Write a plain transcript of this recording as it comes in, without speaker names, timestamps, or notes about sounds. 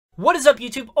What is up,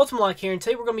 YouTube? Ultimatelocke here, and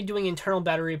today we're going to be doing internal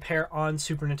battery repair on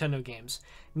Super Nintendo games.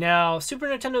 Now, Super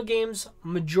Nintendo games,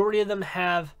 majority of them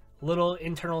have little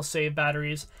internal save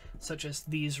batteries, such as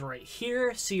these right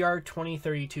here,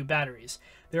 CR2032 batteries.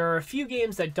 There are a few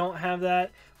games that don't have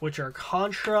that, which are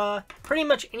Contra, pretty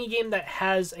much any game that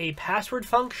has a password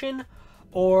function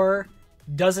or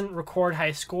doesn't record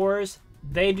high scores,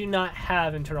 they do not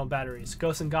have internal batteries.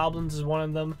 Ghosts and Goblins is one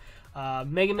of them.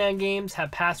 Mega Man games have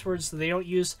passwords, so they don't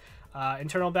use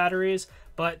internal batteries,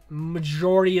 but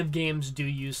majority of games do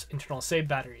use internal save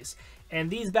batteries. And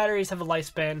these batteries have a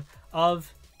lifespan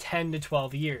of 10 to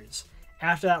 12 years.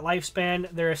 After that lifespan,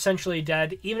 they're essentially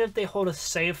dead. Even if they hold a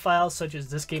save file, such as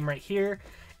this game right here,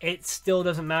 it still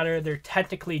doesn't matter. They're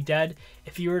technically dead.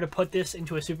 If you were to put this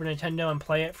into a Super Nintendo and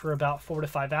play it for about 4 to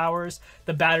 5 hours,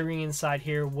 the battery inside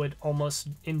here would almost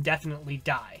indefinitely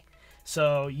die.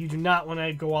 So you do not want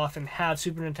to go off and have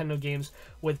Super Nintendo games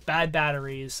with bad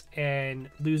batteries and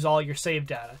lose all your save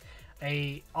data.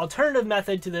 A alternative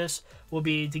method to this will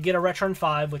be to get a Retron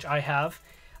V, which I have.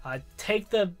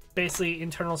 Take the basically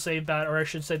internal save or I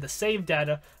should say the save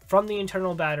data from the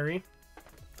internal battery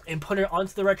and put it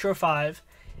onto the Retro 5,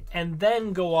 and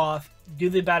then go off, do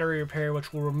the battery repair,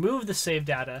 which will remove the save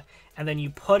data, and then you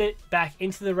put it back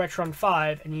into the Retron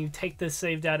 5, and you take the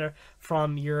save data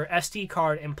from your SD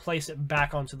card and place it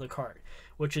back onto the card,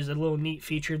 which is a little neat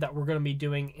feature that we're going to be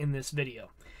doing in this video.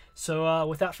 So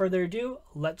without further ado,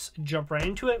 let's jump right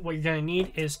into it. What you're going to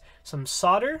need is some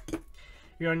solder.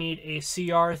 You're going to need a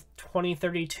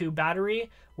CR2032 battery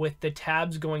with the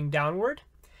tabs going downward.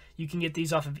 You can get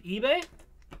these off of eBay.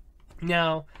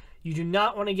 Now, you do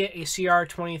not want to get a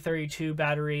CR2032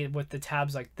 battery with the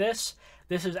tabs like this.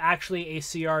 This is actually a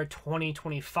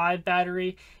CR2025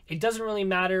 battery. It doesn't really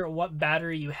matter what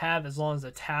battery you have as long as the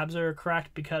tabs are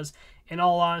correct, because in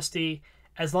all honesty,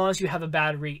 as long as you have a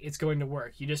battery, it's going to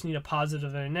work. You just need a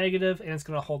positive and a negative, and it's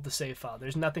going to hold the save file.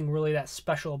 There's nothing really that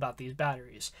special about these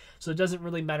batteries. So it doesn't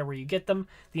really matter where you get them.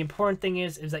 The important thing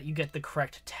is that you get the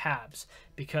correct tabs,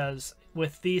 because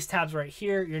with these tabs right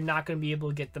here, you're not going to be able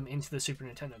to get them into the Super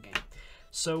Nintendo game.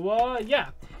 So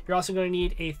yeah, you're also going to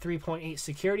need a 3.8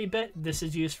 security bit. This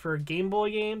is used for Game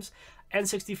Boy games,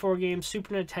 N64 games,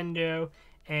 Super Nintendo,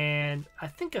 and I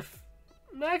think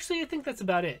I think that's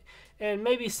about it. And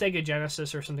maybe Sega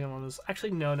Genesis or something along those.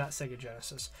 Actually, no, not Sega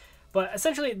Genesis. But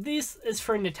essentially, this is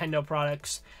for Nintendo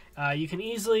products. You can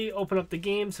easily open up the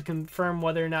games to confirm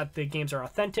whether or not the games are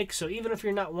authentic. So even if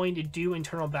you're not wanting to do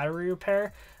internal battery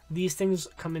repair, these things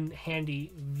come in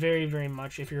handy very, very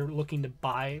much if you're looking to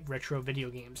buy retro video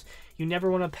games. You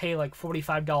never want to pay like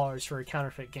 $45 for a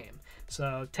counterfeit game.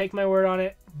 So take my word on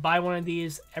it. Buy one of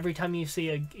these. Every time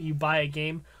you buy a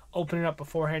game, open it up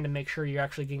beforehand to make sure you're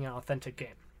actually getting an authentic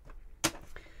game.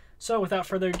 So without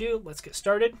further ado, let's get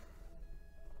started.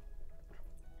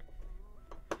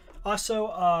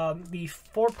 Also, the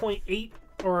 4.8,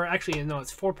 or actually no,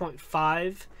 it's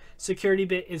 4.5 security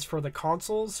bit is for the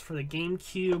consoles, for the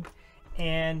GameCube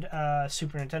and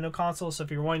Super Nintendo console. So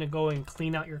if you're wanting to go and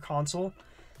clean out your console,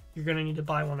 you're going to need to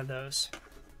buy one of those.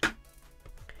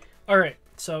 Alright,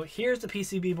 so here's the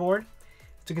PCB board.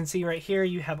 As you can see right here,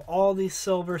 you have all these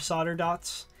silver solder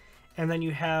dots, and then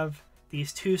you have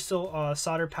these two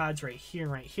solder pads right here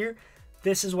and right here.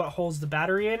 This is what holds the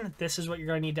battery in. This is what you're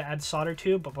going to need to add solder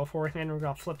to, but beforehand we're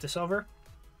going to flip this over.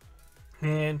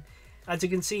 And as you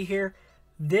can see here,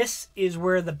 this is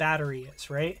where the battery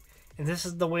is, right? And this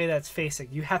is the way that's facing.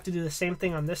 You have to do the same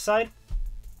thing on this side.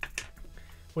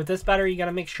 With this battery, you got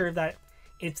to make sure that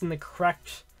it's in the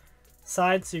correct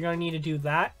side, so you're going to need to do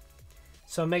that.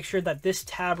 So make sure that this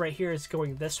tab right here is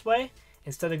going this way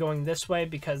instead of going this way,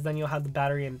 because then you'll have the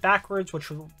battery in backwards, which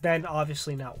will then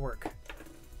obviously not work.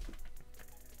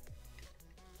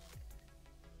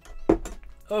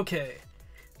 Okay,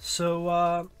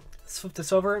 so let's flip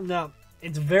this over. Now,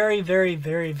 it's very, very,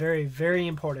 very, very, very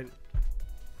important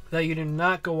that you do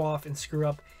not go off and screw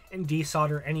up and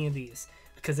desolder any of these,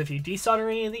 because if you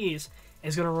desolder any of these,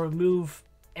 it's going to remove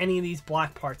any of these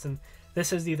black parts, and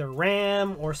this is either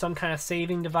RAM or some kind of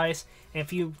saving device, and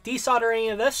if you desolder any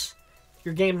of this,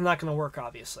 your game's not going to work,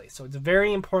 obviously. So it's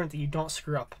very important that you don't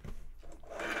screw up.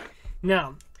 Now,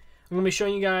 I'm going to be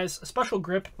showing you guys a special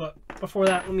grip, but before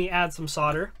that, let me add some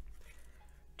solder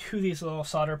to these little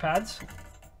solder pads.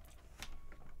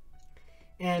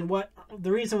 And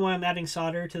the reason why I'm adding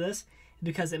solder to this is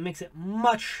because it makes it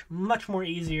much, much more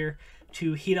easier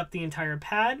to heat up the entire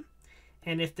pad.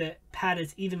 And if the pad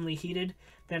is evenly heated,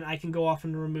 then I can go off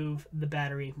and remove the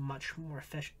battery much more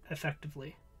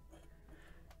effectively.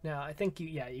 Now, I think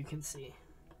you can see.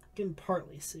 You can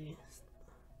partly see.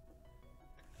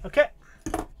 Okay.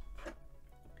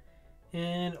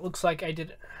 And it looks like I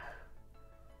did it.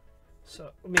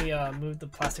 So let me move the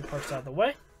plastic parts out of the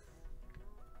way.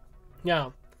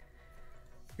 Now,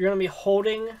 you're going to be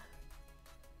holding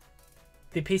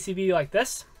the PCB like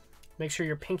this. Make sure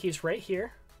your pinky's right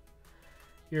here.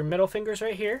 Your middle finger's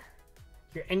right here.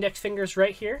 Your index finger's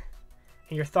right here.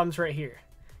 And your thumb's right here.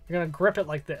 You're going to grip it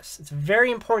like this. It's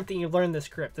very important that you learn this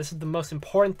grip. This is the most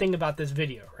important thing about this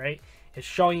video, right? It's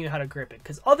showing you how to grip it.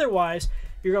 Because otherwise,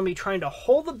 you're going to be trying to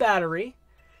hold the battery.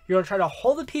 You're going to try to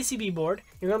hold the PCB board.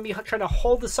 You're going to be trying to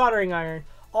hold the soldering iron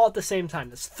all at the same time.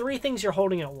 There's 3 things you're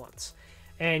holding at once.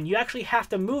 And you actually have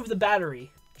to move the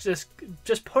battery. Just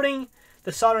putting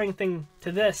the soldering thing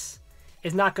to this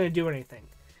is not going to do anything,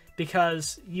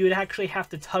 because you would actually have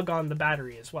to tug on the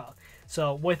battery as well.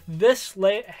 So with this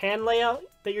hand layout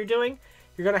that you're doing,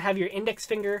 you're going to have your index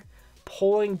finger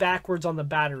pulling backwards on the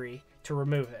battery to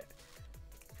remove it.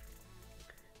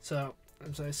 So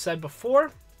as I said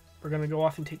before, we're going to go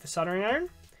off and take the soldering iron.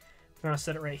 We're going to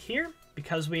set it right here.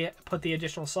 Because we put the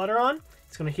additional solder on,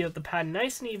 it's going to heat up the pad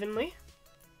nice and evenly.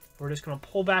 We're just going to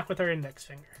pull back with our index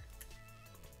finger.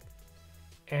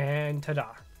 And ta-da.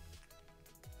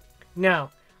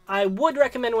 Now, I would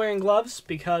recommend wearing gloves,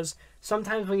 because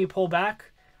sometimes when you pull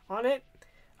back on it,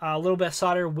 a little bit of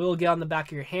solder will get on the back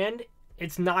of your hand.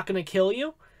 It's not going to kill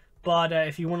you, but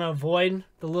if you want to avoid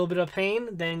the little bit of pain,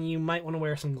 then you might want to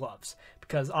wear some gloves,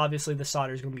 because obviously the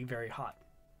solder is going to be very hot.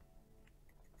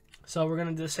 So we're going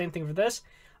to do the same thing for this.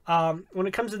 When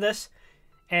it comes to this,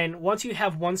 and once you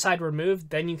have one side removed,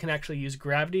 then you can actually use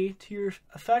gravity to your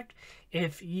effect.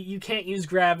 If you can't use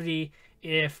gravity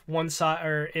if one side,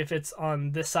 or if it's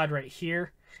on this side right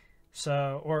here.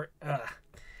 So,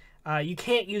 you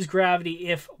can't use gravity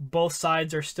if both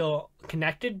sides are still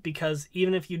connected, because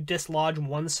even if you dislodge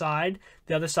one side,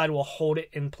 the other side will hold it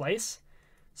in place.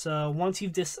 So once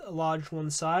you've dislodged one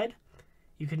side,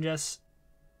 you can just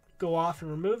go off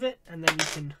and remove it, and then you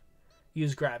can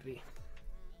use gravity.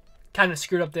 Kind of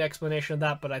screwed up the explanation of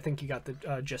that, but I think you got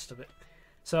the gist of it.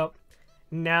 So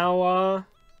now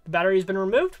the battery's been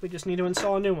removed. We just need to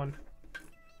install a new one.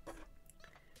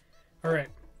 Alright,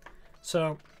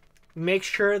 so make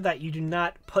sure that you do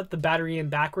not put the battery in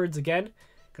backwards again.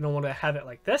 You're going to want to have it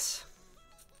like this,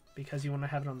 because you want to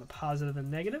have it on the positive and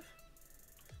negative.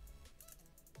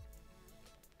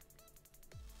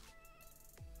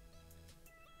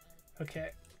 Okay,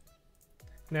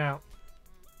 now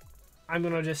I'm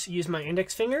going to just use my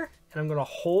index finger, and I'm going to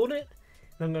hold it,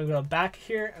 and I'm going to go back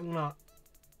here. I'm going to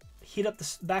heat up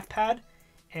the back pad,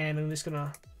 and I'm just going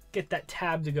to get that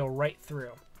tab to go right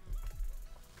through.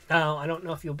 Now, I don't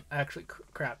know if you'll actually,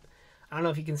 crap, I don't know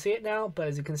if you can see it now, but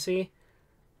as you can see,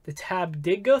 the tab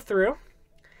did go through.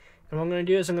 And what I'm going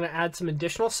to do is I'm going to add some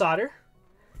additional solder,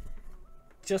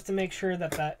 just to make sure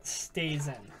that that stays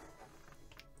in.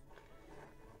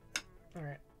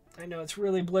 Alright, I know it's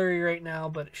really blurry right now,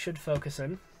 but it should focus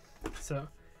in. So,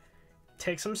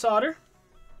 take some solder.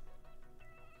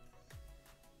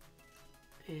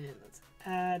 And let's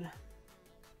add.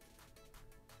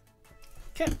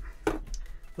 Okay.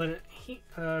 Let it heat,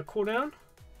 cool down.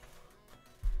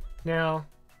 Now,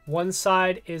 one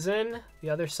side is in, the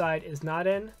other side is not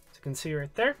in. As you can see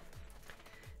right there.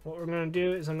 What we're going to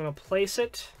do is I'm going to place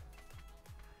it.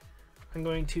 I'm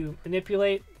going to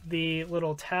manipulate the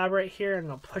little tab right here. I'm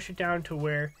going to push it down to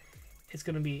where it's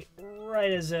going to be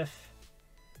right as if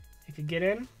it could get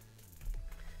in.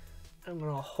 I'm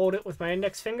going to hold it with my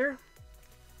index finger.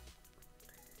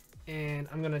 And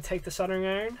I'm going to take the soldering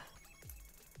iron.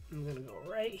 I'm going to go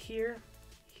right here,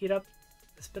 heat up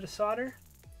this bit of solder.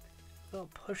 I'll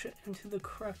push it into the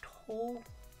correct hole.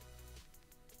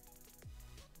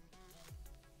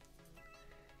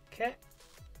 Okay.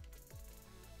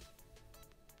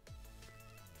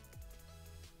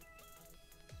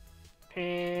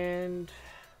 And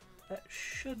that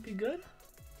should be good.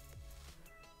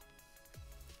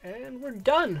 And we're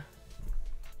done.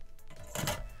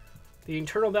 The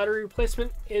internal battery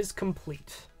replacement is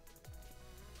complete.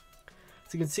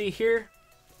 As you can see here,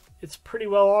 it's pretty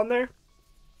well on there.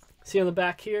 See on the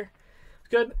back here.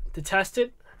 Good. To test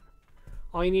it,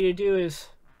 all you need to do is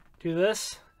do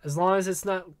this. As long as it's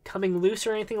not coming loose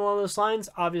or anything along those lines,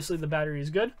 obviously the battery is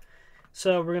good.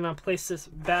 So we're going to place this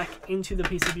back into the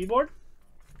PCB board.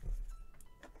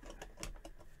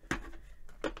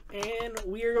 And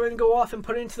we are going to go off and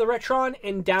put it into the Retron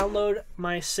and download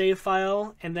my save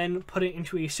file, and then put it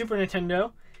into a Super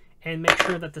Nintendo and make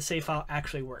sure that the save file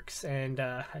actually works. And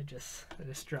I just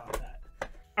dropped that.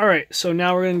 Alright, so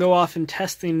now we're going to go off and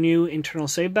test the new internal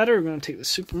save battery. We're going to take the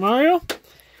Super Mario,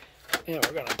 and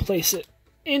we're going to place it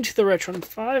into the Retron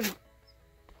 5.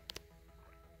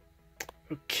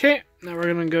 Okay, now we're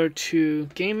going to go to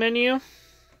Game Menu.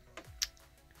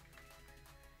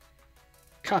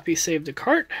 Copy, save to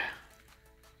cart.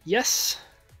 Yes.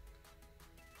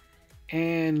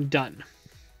 And done.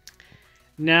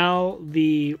 Now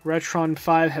the Retron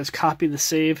 5 has copied the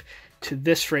save to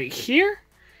this right here.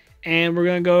 And we're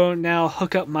going to go now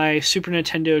hook up my Super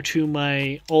Nintendo to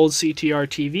my old CTR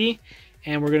TV.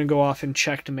 And we're going to go off and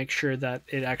check to make sure that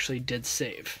it actually did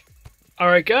save.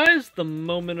 Alright guys, the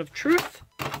moment of truth.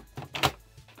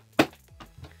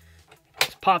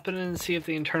 Let's pop it in and see if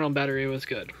the internal battery was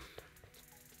good.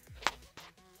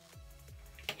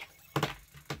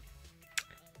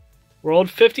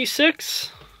 World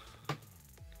 56.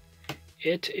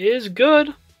 It is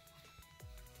good.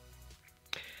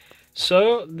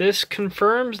 So this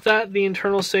confirms that the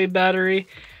internal save battery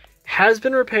has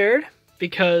been repaired,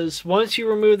 because once you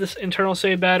remove this internal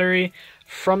save battery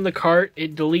from the cart,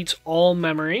 it deletes all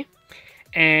memory,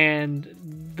 and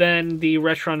then the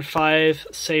Retron 5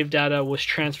 save data was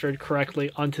transferred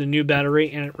correctly onto the new battery,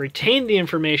 and it retained the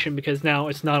information because now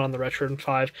it's not on the Retron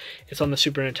 5, it's on the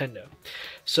Super Nintendo.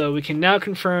 So we can now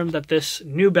confirm that this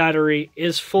new battery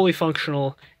is fully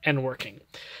functional and working.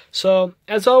 So,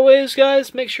 as always,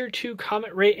 guys, make sure to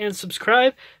comment, rate, and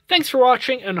subscribe. Thanks for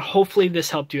watching, and hopefully this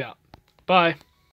helped you out. Bye.